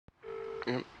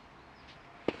Yep.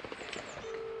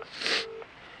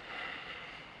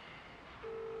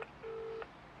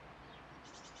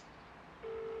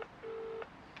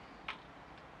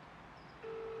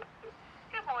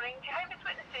 Good morning, Jehovah's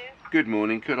Witnesses. Good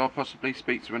morning. Could I possibly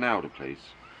speak to an elder, please?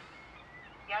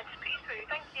 Yeah, just put you through,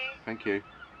 thank you. Thank you.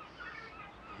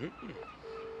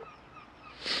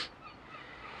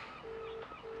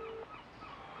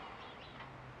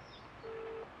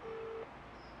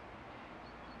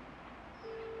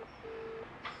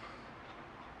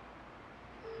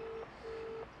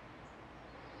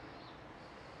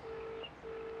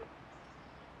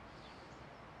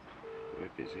 We're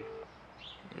busy.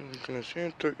 I'm gonna see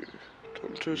it. Took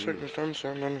 2 seconds to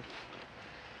answer, and then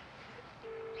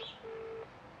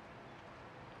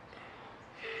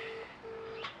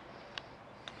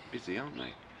Busy, aren't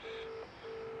they?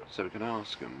 So we can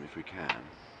ask them, if we can,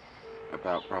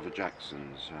 about Brother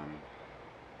Jackson's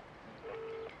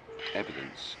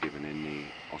evidence given in the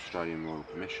Australian Royal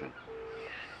Commission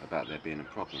about there being a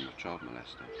problem with child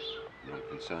molesting. And I'm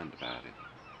concerned about it,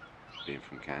 being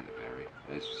from Canterbury.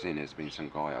 There's been some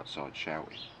guy outside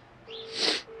shouting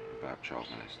about child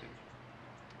molesting.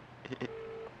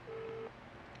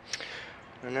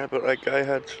 I know, but that guy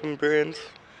had some brains.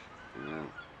 Yeah,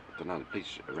 I don't know, the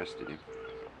police arrested him.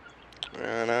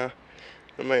 I know.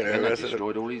 They might And then have they arrested him.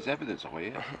 destroyed all his evidence, I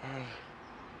hear.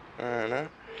 I know.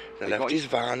 They They left got his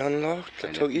van unlocked. They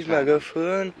They took left his his van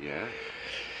megaphone. Yeah.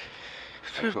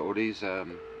 They put all these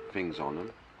things on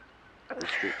them.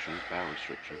 Restrictions, bail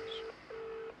restrictions.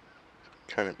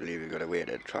 Can't believe you got to wait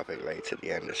at traffic lights at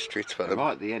the end of the streets for And them.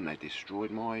 right at the end, they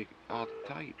destroyed my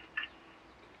tape.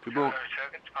 Good morning.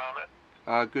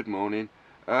 Good morning.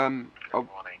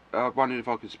 I wondered if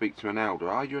I could speak to an elder.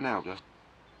 Are you an elder?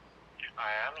 I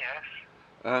am,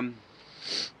 yes.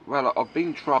 Well, I've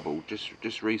been troubled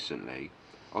just recently.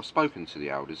 I've spoken to the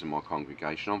elders in my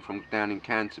congregation. I'm from down in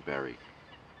Canterbury.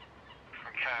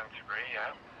 From Canterbury,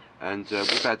 yeah. And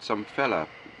we've had some fella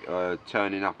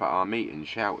turning up at our meeting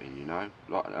shouting, you know,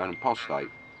 like an apostate.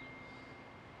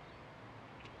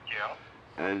 Yeah.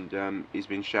 And he's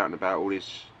been shouting about all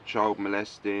this child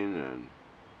molesting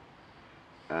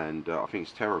and I think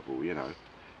it's terrible, you know.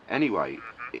 Anyway,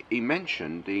 he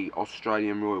mentioned the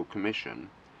Australian Royal Commission,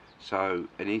 and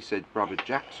he said Brother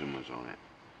Jackson was on it,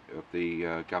 of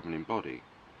the governing body.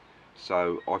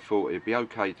 So I thought it'd be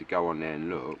okay to go on there and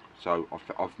look. So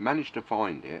I've managed to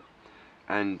find it.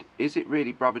 And is it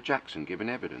really Brother Jackson giving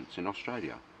evidence in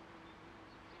Australia?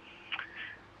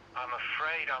 I'm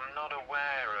afraid I'm not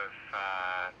aware of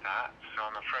that, so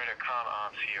I'm afraid I can't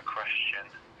answer your question.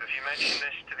 Have you mentioned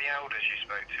this to the elders you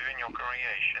spoke to in your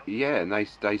congregation? Yeah, and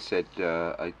they said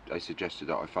they suggested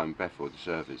that I phone Bethel, the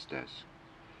service desk,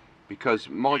 because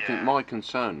my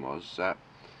concern was that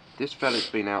this fella's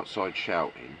been outside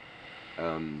shouting.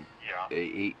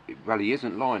 He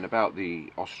isn't lying about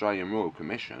the Australian Royal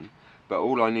Commission, but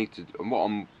all I need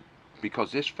to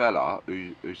because this fella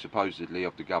who's supposedly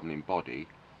of the governing body,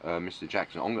 Mr.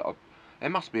 Jackson, there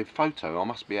must be a photo. I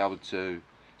must be able to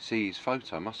see his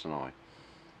photo, mustn't I,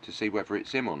 to see whether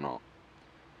it's him or not,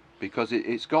 because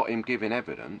it's got him giving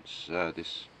evidence.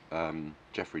 This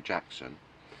Jeffrey Jackson,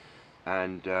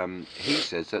 and he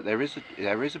says that there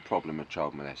is a problem of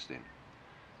child molesting,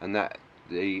 and that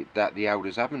the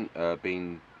elders haven't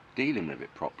been dealing with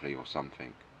it properly or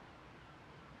something.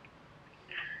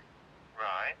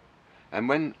 Right. And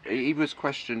when he was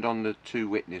questioned on the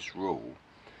two-witness rule,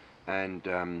 and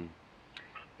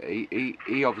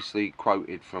he obviously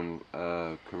quoted from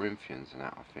Corinthians and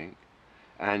that, I think,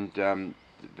 and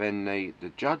then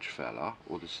the judge fella,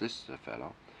 or the solicitor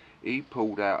fella, he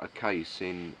pulled out a case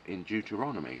in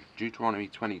Deuteronomy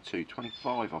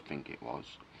 22:25, I think it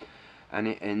was, and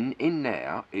in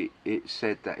there it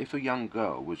said that if a young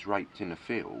girl was raped in a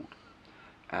field,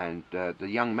 and the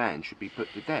young man should be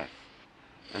put to death.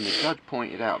 And the judge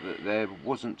pointed out that there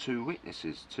wasn't two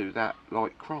witnesses to that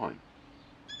like crime.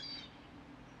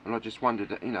 And I just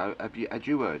wondered, you know, had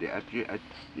you heard it?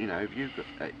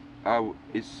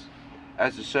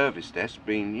 Has the service desk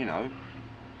been, you know,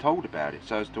 told about it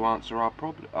so as to answer our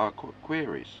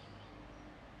queries?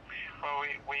 Well,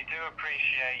 we do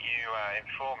appreciate you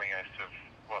informing us of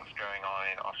what's going on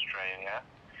in Australia.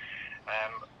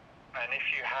 And if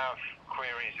you have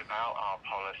queries about our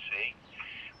policy,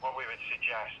 what we would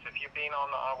suggest, have you been on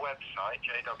our website,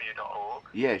 jw.org?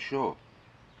 Yeah, sure.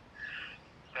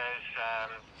 There's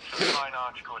some fine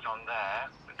articles on there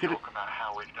that talk about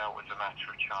how we've dealt with the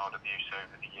matter of child abuse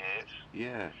over the years.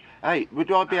 Yeah. Hey,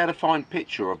 would I be able to find a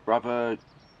picture of Brother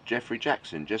Jeffrey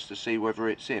Jackson just to see whether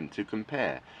it's him, to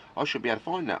compare? I should be able to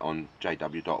find that on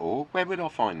jw.org. Where would I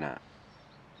find that?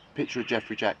 Picture of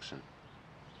Jeffrey Jackson.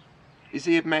 Is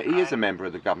he he is a member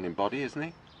of the governing body, isn't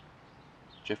he?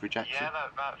 Jeffrey Jackson? Yeah,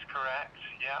 that's correct.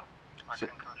 Yeah, I can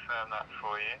confirm that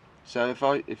for you. So if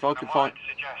I could what find... I'd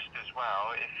suggest as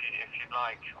well, if you'd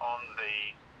like, on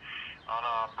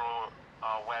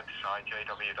our website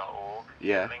jw.org,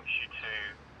 Yeah. it links you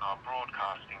to our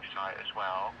broadcasting site as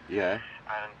well. Yeah.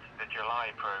 And the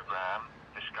July programme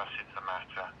discusses the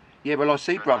matter. Yeah, well, I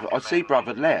see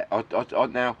Brother Let.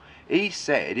 Now, he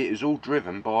said it was all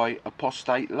driven by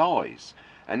apostate lies.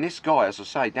 And this guy, as I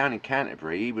say, down in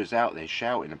Canterbury, he was out there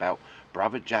shouting about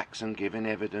Brother Jackson giving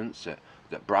evidence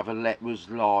that Brother Let was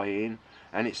lying.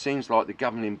 And it seems like the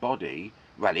governing body,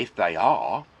 well, if they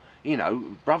are, you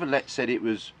know, Brother Let said it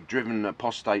was driven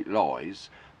apostate lies.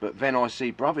 But then I see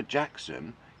Brother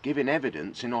Jackson giving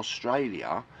evidence in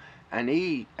Australia, and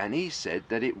he said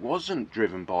that it wasn't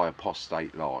driven by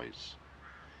apostate lies.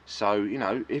 So, you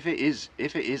know, if it is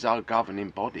our governing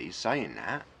body saying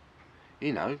that,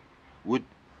 you know,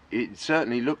 it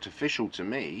certainly looked official to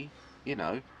me. You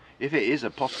know, if it is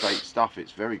apostate stuff,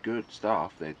 it's very good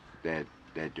stuff they're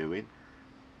doing.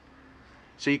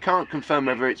 So you can't confirm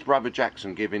whether it's Brother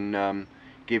Jackson giving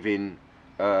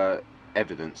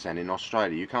evidence then in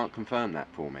Australia. You can't confirm that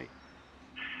for me.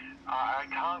 I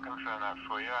can't confirm that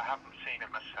for you. I haven't seen it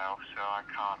myself, so I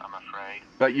can't, I'm afraid.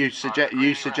 But you suggest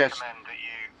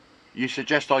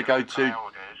I go to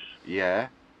elders. Yeah,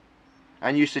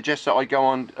 and you suggest that I go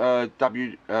on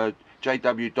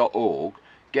jw.org,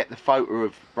 get the photo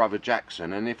of Brother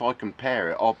Jackson, and if I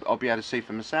compare it, I'll be able to see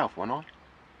for myself, won't I?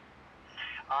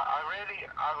 I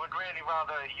would really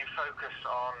rather you focus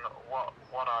on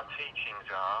what our teachings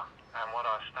are and what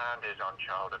our stand is on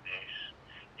child abuse.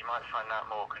 You might find that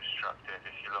more constructive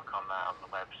if you look on that on the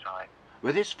website.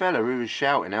 Well, this fella who was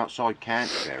shouting outside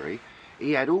Canterbury,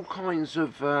 he had all kinds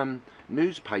of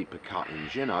newspaper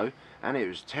cuttings, you know, and it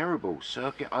was terrible.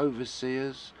 Circuit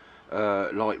overseers,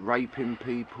 like raping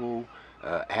people,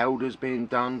 elders being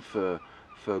done for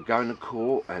going to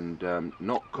court and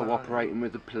not cooperating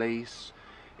with the police.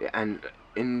 And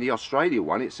in the Australia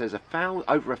one, it says over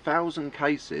 1,000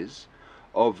 cases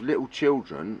of little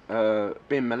children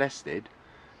being molested,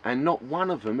 and not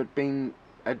one of them had been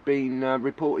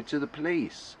reported to the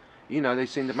police. You know, they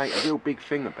seem to make a real big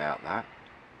thing about that.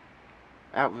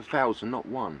 Out of 1,000, not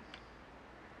one.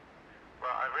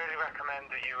 Well, I really recommend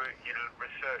that you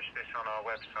research this on our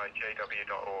website,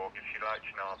 jw.org, if you'd like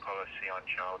to know our policy on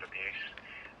child abuse.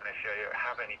 And if you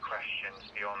have any questions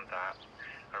beyond that,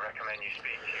 I recommend you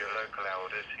speak to your local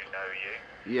elders who know you.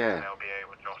 Yeah. And they'll be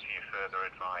able to offer you further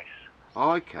advice.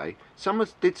 Oh, okay. Someone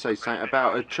did say something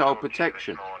about a child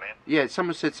protection. Yeah,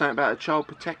 someone said something about a child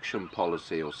protection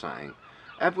policy or something.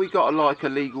 Have we got like a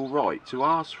legal right to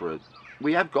ask for it?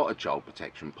 We have got a child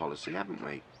protection policy, haven't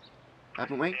we?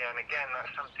 Haven't we? Yeah, and again,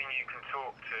 that's something you can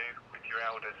talk to with your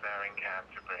elders there in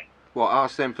Canterbury. What,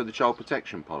 ask them for the child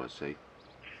protection policy?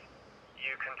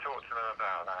 You can talk to them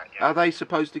about that, yeah. Are they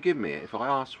supposed to give me it if I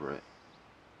ask for it?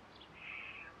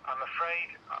 I'm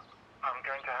afraid I'm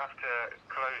going to have to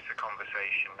close the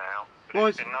conversation now.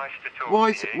 It's been nice to talk to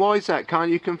you. Why is that?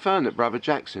 Can't you confirm that Brother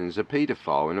Jackson is a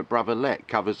paedophile and that Brother Let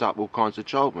covers up all kinds of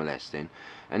child molesting,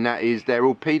 and that is they're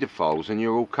all paedophiles and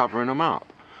you're all covering them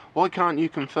up? Why can't you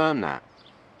confirm that?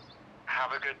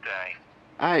 Have a good day.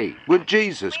 Hey, would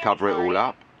Jesus cover it all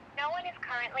up? No one is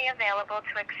currently available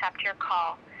to accept your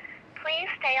call. Please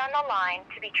stay on the line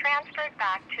to be transferred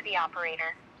back to the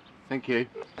operator. Thank you.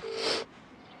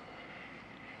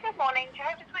 Good morning,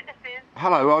 Jehovah's Witnesses.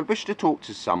 Hello, I'd wish to talk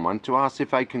to someone to ask if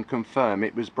they can confirm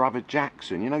it was Brother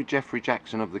Jackson, you know, Jeffrey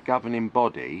Jackson of the governing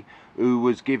body, who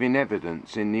was giving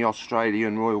evidence in the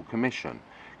Australian Royal Commission.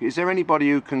 Is there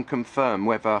anybody who can confirm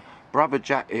whether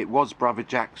it was Brother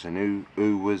Jackson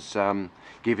who was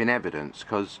giving evidence?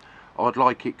 Because I'd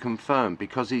like it confirmed,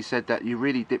 because he said that we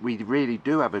really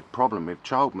do have a problem with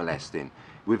child molesting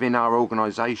within our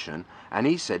organisation, and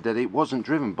he said that it wasn't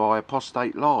driven by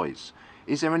apostate lies.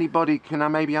 Is there anybody, can I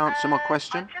maybe answer my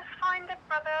question? I'll just find a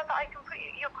brother that I can put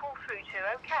your call through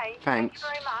to, okay? Thanks. Thank you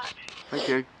very much. Thank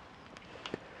you.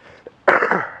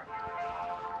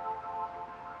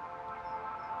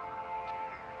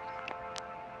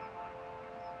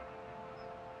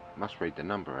 Must read the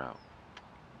number out.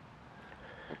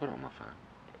 I've got it on my phone.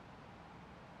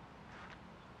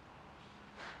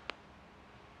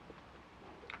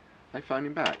 They phoned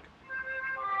him back.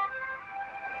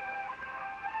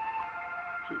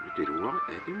 I think we did alright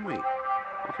there, didn't we?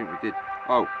 I think we did.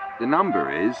 Oh, the number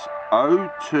is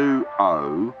 020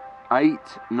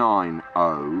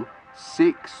 890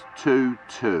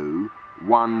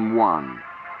 62211.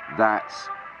 That's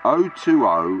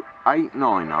 020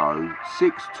 890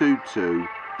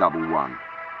 62211.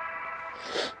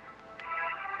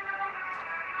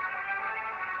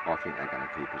 I think they're going to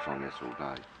keep us on this all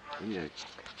day. Yeah.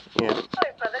 Yeah.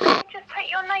 Sorry, brother, can you just take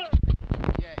your name?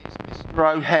 Yeah, it's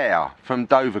Mr. O'Hare from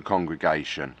Dover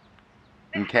Congregation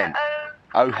in Kent.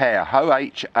 O'Hare, O'Hare.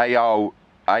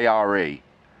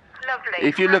 Lovely.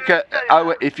 If you look at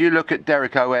if you look at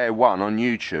Derek O'Hare 1 on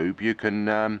YouTube, you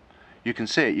can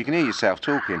see it. You can hear yourself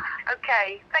talking.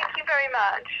 Okay, thank you very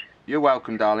much. You're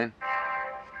welcome, darling.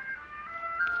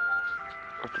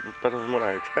 That's better than what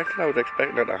I expected. I was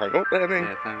expecting it to hang up there, mate.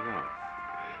 Yeah, thank God.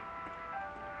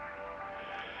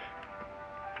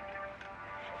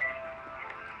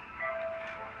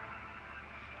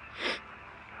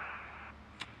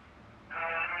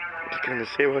 Just going to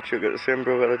see what you got to say,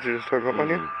 bro, that I just hung up on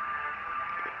you.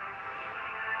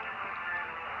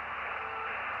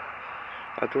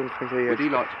 I don't think Would he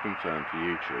like to confirm for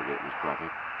YouTube it was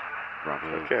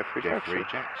brother Jeffrey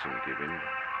Jackson giving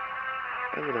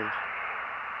evidence?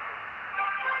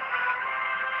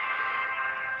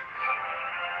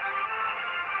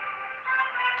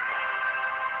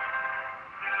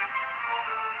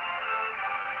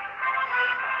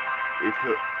 If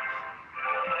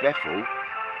Bethel,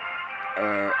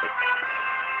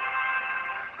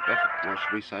 what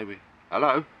should we say?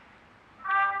 Hello?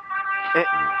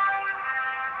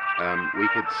 We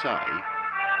could say,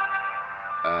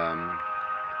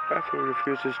 Bethel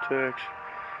refuses to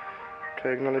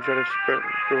acknowledge that it's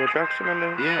Brother Jackson and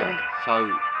the yeah,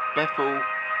 so Bethel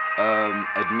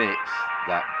admits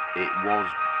that it was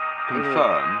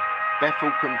confirmed,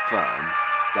 Bethel confirmed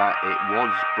that it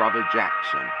was Brother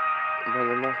Jackson.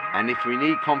 And if we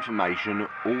need confirmation,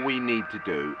 all we need to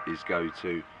do is go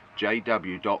to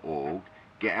jw.org,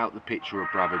 get out the picture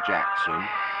of Brother Jackson,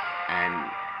 and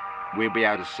we'll be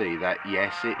able to see that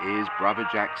yes, it is Brother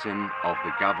Jackson of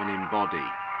the governing body.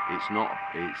 It's not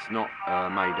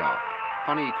made up.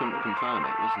 Funny he couldn't confirm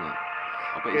it, wasn't it?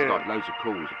 I bet he's got loads of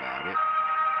calls about it.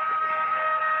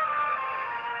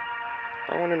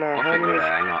 I want to know I think we'll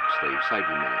hang up, Steve. Save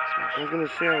your minutes, Smash. I was going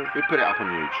to say we put it up on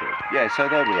YouTube. Yeah, so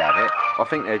there we have it. I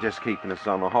think they're just keeping us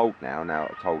on a hold now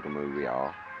I've told them who we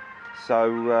are.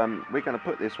 So we're going to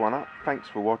put this one up. Thanks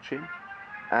for watching.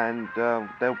 And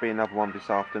there'll be another one this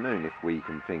afternoon if we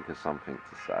can think of something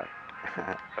to say.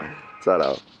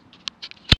 Ta-da.